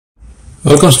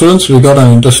Welcome students, we got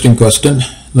an interesting question.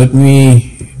 Let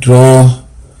me draw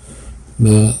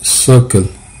the circle.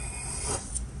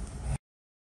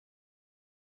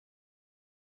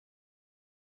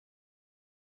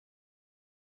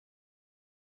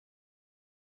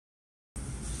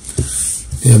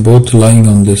 They are both lying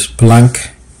on this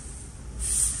plank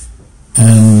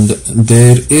and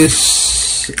there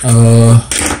is a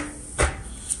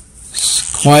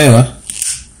square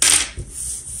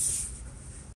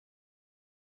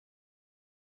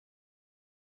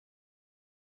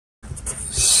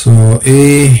so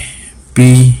A,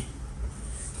 B,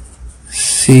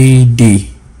 C,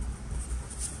 D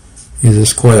is a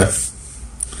square.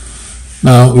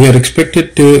 Now we are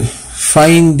expected to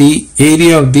find the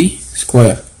area of the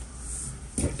square.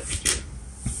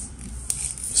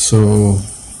 So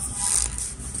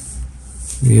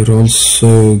we are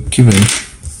also given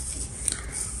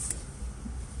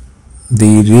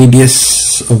the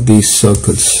radius of these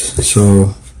circles.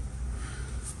 So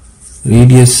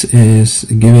radius is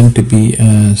given to be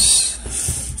as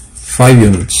 5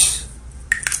 units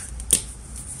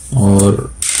or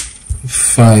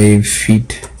 5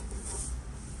 feet,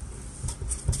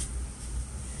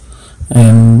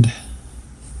 and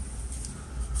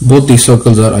both these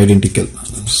circles are identical.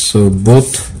 So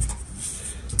both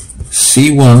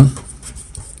C1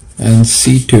 and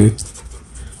C2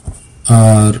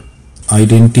 are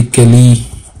identically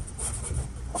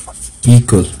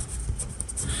equal,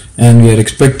 and we are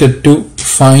expected to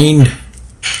find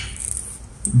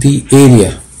the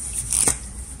area.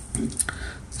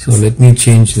 So let me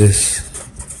change this: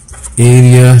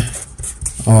 area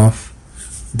of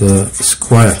the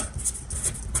square.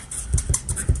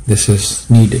 This is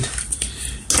needed.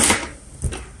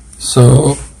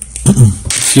 So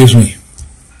excuse me.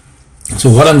 So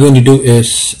what I'm going to do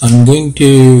is I'm going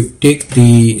to take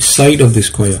the side of the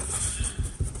square.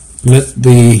 Let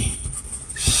the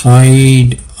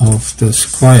side of the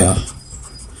square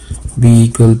be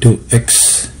equal to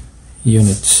x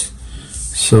units.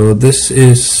 So this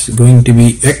is going to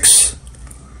be x,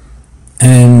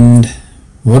 and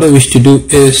what I wish to do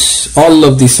is all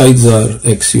of the sides are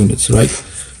x units, right?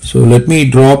 So let me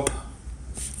drop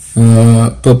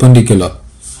perpendicular.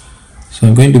 So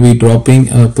I'm going to be dropping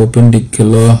a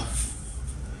perpendicular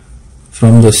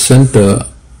from the center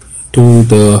to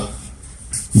the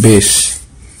base.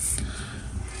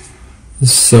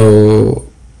 So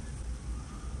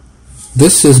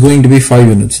this is going to be 5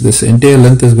 units. This entire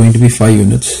length is going to be 5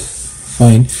 units.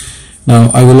 Fine. Now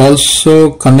I will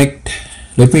also connect.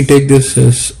 Let me take this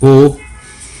as O.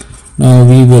 Now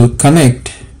we will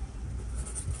connect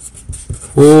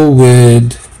O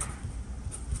with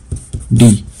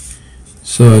D.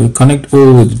 So I will connect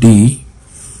O with D,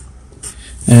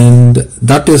 and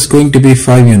that is going to be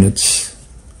 5 units.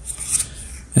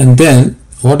 And then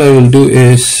what I will do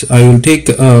is I will take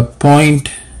a point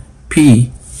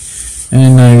P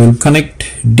and I will connect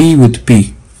D with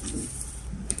P.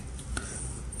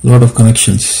 A lot of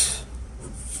connections.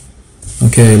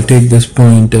 Okay, I'll take this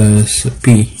point as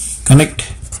P.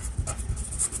 Connect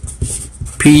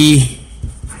P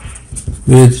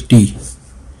with D.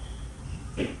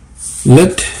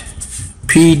 Let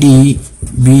PD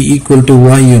be equal to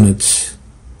y units.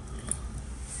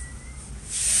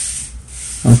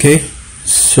 Okay,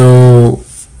 so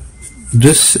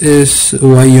this is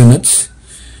y units,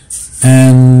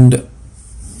 and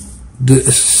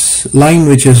this line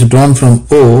which is drawn from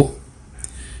O,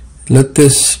 let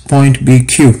this point be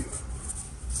Q.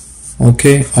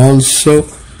 Okay, also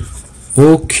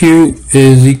OQ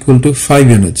is equal to 5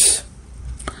 units.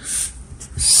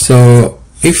 So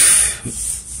if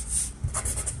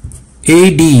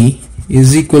AD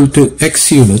is equal to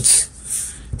x units,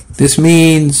 this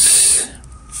means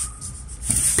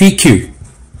PQ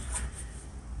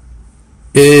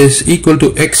is equal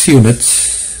to x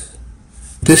units.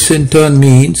 This in turn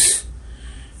means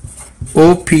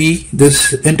OP,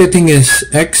 this entire thing is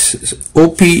x,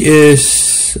 OP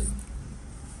is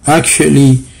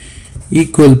actually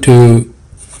equal to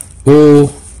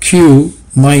OQ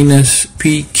minus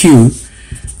PQ.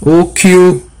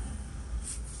 OQ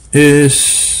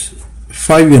is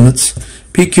 5 units,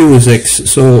 PQ is x,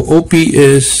 so OP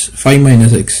is 5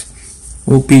 minus x.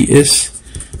 OP is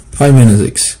 5 minus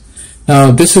x.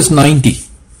 Now this is 90.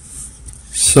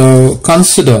 So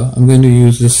consider, I'm going to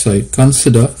use this side,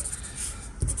 consider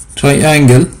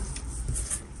triangle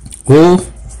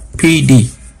OPD,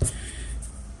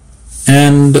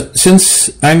 and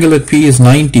since angle at P is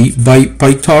 90, by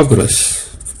Pythagoras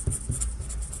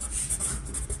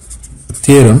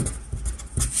theorem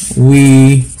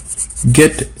we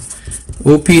get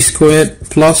OP squared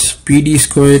plus PD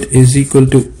squared is equal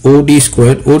to OD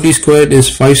squared. OD squared is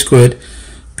 5 squared,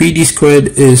 PD squared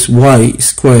is Y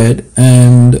squared,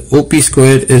 and OP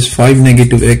squared is 5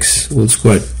 negative X whole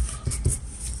squared.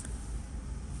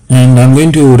 And I'm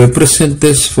going to represent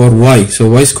this for Y. So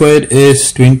Y squared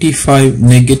is 25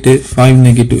 negative 5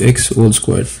 negative X whole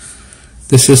squared.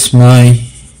 This is my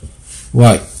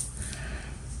Y.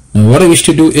 Now what I wish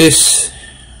to do is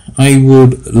I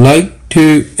would like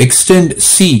to extend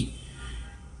C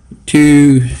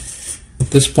to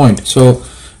this point. So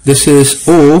this is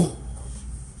O,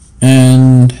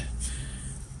 and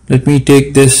let me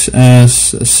take this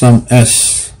as some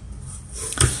S.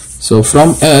 So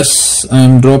from S I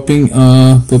am dropping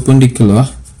a perpendicular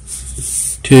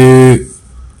to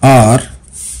R,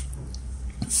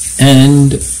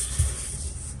 and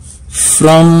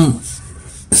from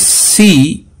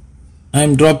C I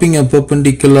am dropping a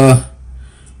perpendicular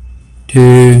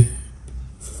to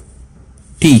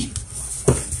T.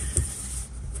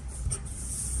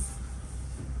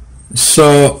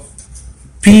 So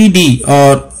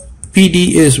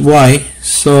PD is Y,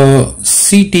 so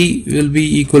CT will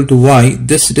be equal to Y.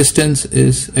 This distance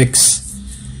is X.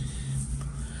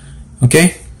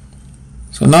 Okay,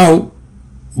 so now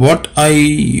what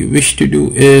I wish to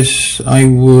do is I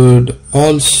would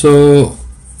also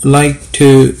like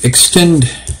to extend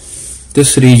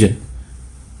this region.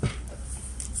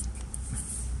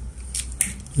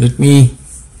 Let me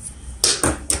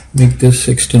make this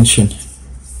extension.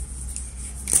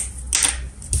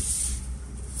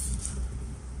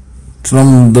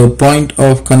 From the point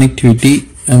of connectivity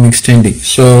I am extending.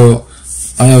 So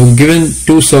I have given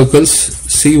two circles,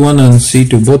 C1 and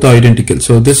C2, both are identical.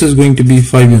 So this is going to be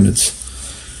 5 units.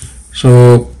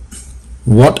 So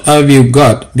what have you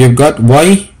got? We have got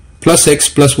Y plus X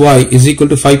plus Y is equal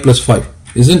to 5 plus 5,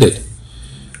 isn't it?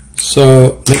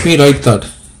 So let me write that.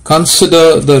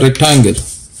 Consider the rectangle.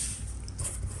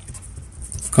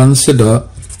 Consider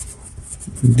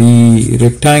the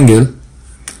rectangle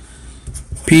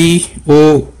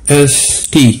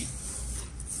POST,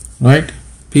 right?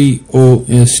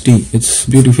 POST, it's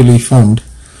beautifully formed.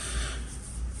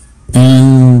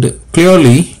 And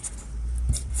clearly,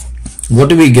 what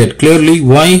do we get? Clearly,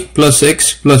 Y plus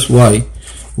X plus Y,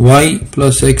 Y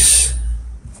plus X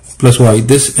plus Y,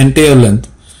 this entire length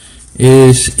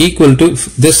is equal to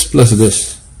this plus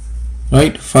this,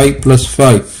 right? 5 plus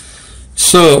 5.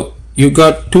 So you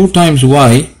got 2 times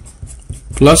Y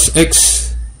plus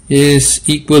X is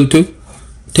equal to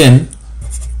 10.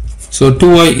 So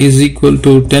 2Y is equal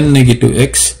to 10 negative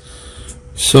X.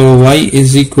 So Y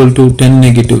is equal to 10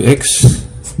 negative X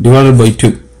divided by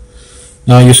 2.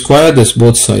 Now you square this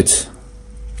both sides.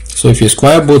 So if you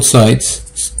square both sides,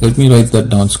 let me write that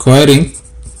down. Squaring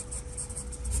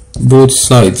both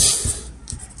sides,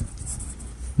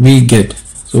 we get,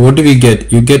 so what do we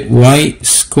get? You get Y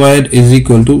squared is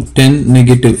equal to 10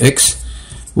 negative X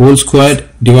whole squared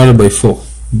divided by 4.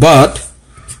 But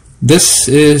this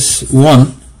is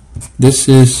 1, this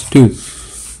is 2.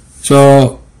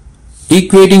 So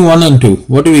equating 1 and 2,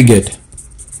 what do we get?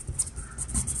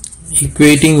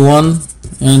 Equating 1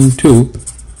 and 2,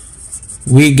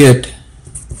 we get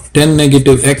 10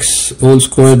 negative X whole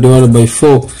squared divided by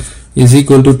 4 is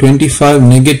equal to 25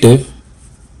 negative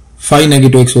 5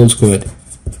 negative X whole squared.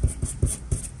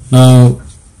 Now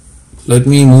let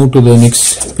me move to the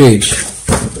next page.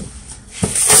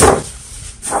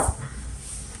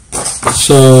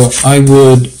 So I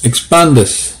would expand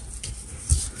this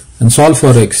and solve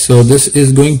for X. So this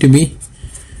is going to be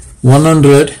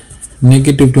 100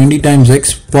 negative 20 times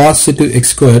X positive X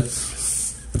squared,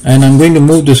 and I'm going to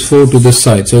move this 4 to this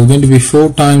side. So it's going to be 4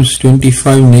 times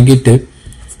 25 negative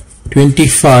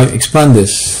 25, expand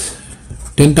this,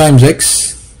 10 times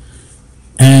X,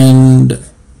 and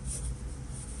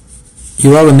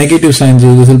you have a negative sign,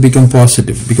 so this will become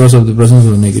positive because of the presence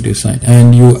of a negative sign,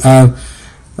 and you have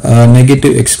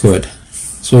negative X squared.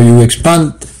 So you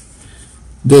expand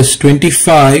this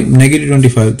 25, negative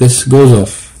 25, this goes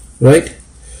off, right?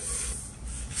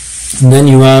 And then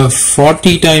you have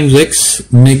 40 times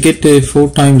X, negative 4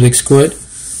 times X squared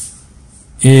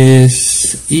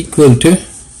is equal to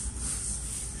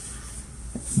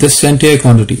this entire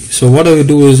quantity. So what I will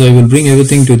do is I will bring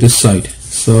everything to this side.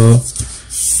 So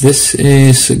this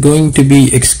is going to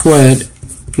be X squared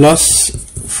plus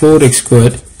 4X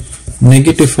squared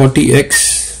negative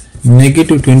 40X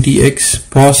negative 20X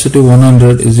positive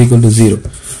 100 is equal to 0.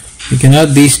 You can add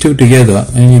these two together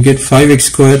and you get 5X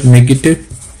squared negative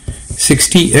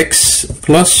 60X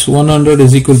plus 100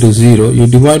 is equal to 0. You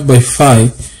divide by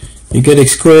 5, you get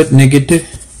X squared negative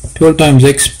 12 times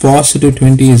X positive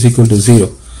 20 is equal to 0.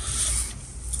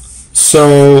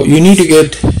 So you need to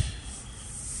get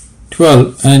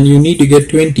 12 and you need to get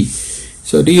 20.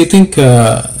 So do you think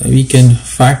we can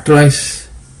factorize?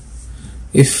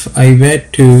 If I were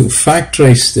to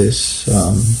factorize this,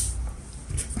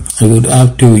 I would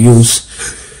have to use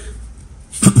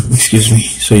excuse me.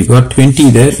 So you got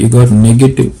 20 there, you got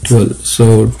negative 12.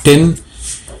 So 10,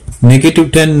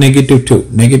 negative 10, negative 2.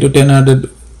 Negative 10 added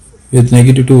with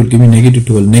negative 2 will give me negative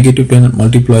 12. Negative 10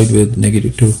 multiplied with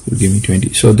negative 2 will give me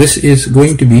 20. So this is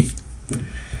going to be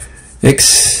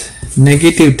x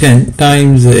negative 10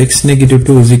 times x negative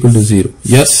 2 is equal to 0.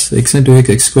 Yes, x into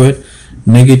x squared,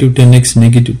 negative 10x,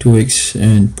 negative 2x,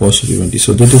 and positive 20.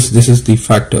 So this is the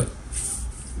factor.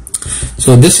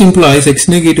 So this implies x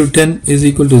negative 10 is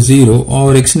equal to 0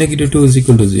 or x negative 2 is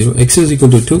equal to 0, x is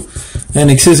equal to 2 and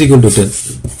x is equal to 10.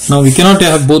 Now we cannot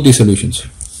have both the solutions.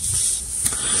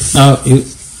 Now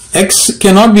x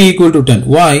cannot be equal to 10.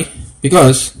 Why?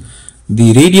 Because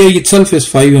the radii itself is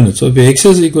 5 units. So if x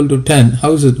is equal to 10,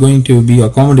 how is it going to be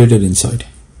accommodated inside?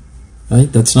 Right?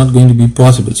 That's not going to be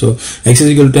possible. So x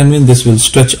is equal to 10 means this will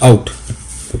stretch out.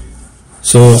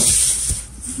 So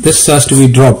this has to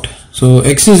be dropped. So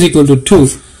x is equal to 2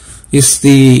 is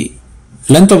the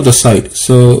length of the side.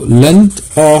 So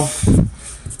length of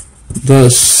the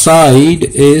side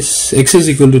is x is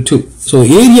equal to 2. So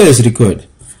area is required.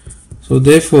 So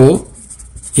therefore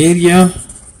area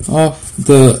of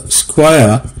the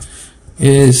square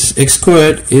is x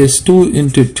squared is 2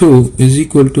 into 2 is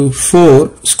equal to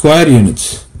 4 square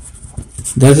units.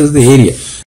 That is the area.